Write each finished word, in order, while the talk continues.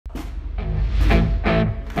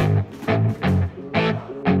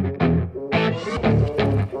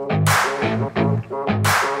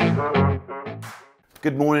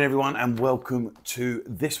Good morning, everyone, and welcome to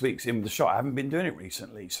this week's In With The Shot. I haven't been doing it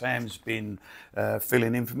recently. Sam's been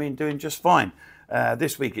filling in for me and doing just fine.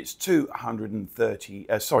 This week it's week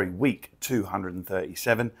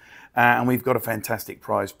 237, and we've got a fantastic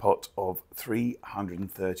prize pot of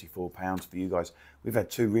 £334 for you guys. We've had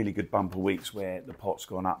two really good bumper weeks where the pot's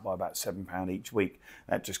gone up by about £7 each week.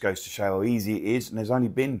 That just goes to show how easy it is, and there's only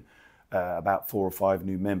been about 4 or 5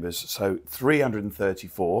 new members. So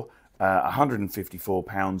 334.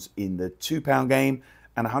 £154 in the £2 game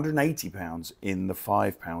and £180 in the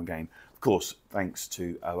 £5 game. Of course, thanks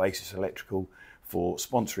to Oasis Electrical for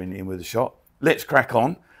sponsoring In With The Shot. Let's crack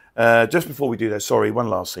on. Just before we do that, sorry, one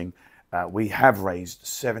last thing. We have raised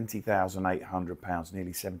 £70,800,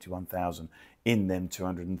 nearly 71,000 in them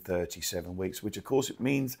 237 weeks, which of course it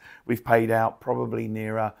means we've paid out probably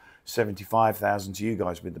nearer 75,000 to you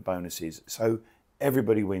guys with the bonuses. So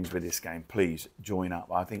everybody wins with this game. Please join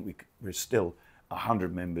up. I think we're still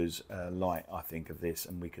 100 members light, I think, of this,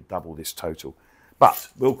 and we could double this total. But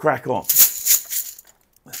we'll crack on.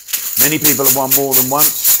 Many people have won more than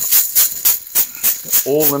once.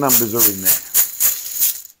 All the numbers are in there.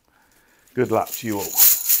 Good luck to you all.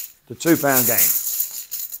 The £2 game.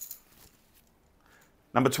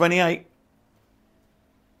 Number 28.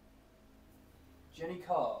 Jenny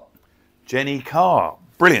Carr. Jenny Carr.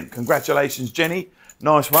 Brilliant. Congratulations, Jenny.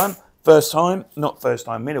 Nice one. First time, not first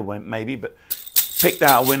time middle went maybe, but picked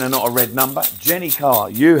out a winner, not a red number. Jenny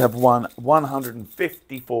Carr, you have won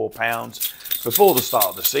 £154 before the start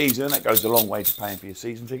of the season. That goes a long way to paying for your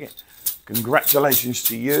season ticket. Congratulations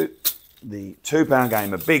to you. The £2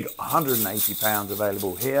 game, a big £180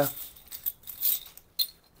 available here.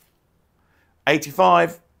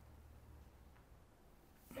 85.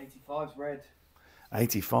 85's red.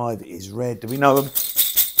 85 is red. Do we know them?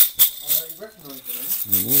 You recognise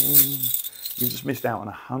the name? You just missed out on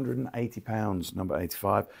 £180, number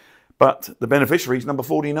 85. But the beneficiary is number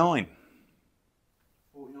 49.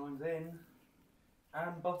 49's in.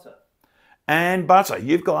 And Butter. And Butter,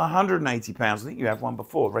 you've got £180. I think you have one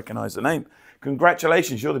before. Recognise the name.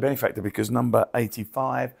 Congratulations, you're the benefactor because number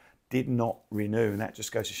 85 did not renew. And that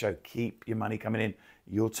just goes to show, keep your money coming in.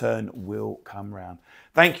 Your turn will come round.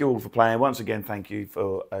 Thank you all for playing. Once again, thank you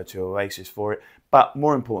to Oasis for it. But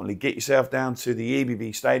more importantly, get yourself down to the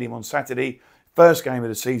EBV Stadium on Saturday. First game of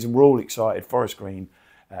the season. We're all excited. Forest Green.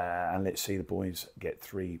 And let's see the boys get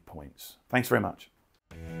 3 points. Thanks very much.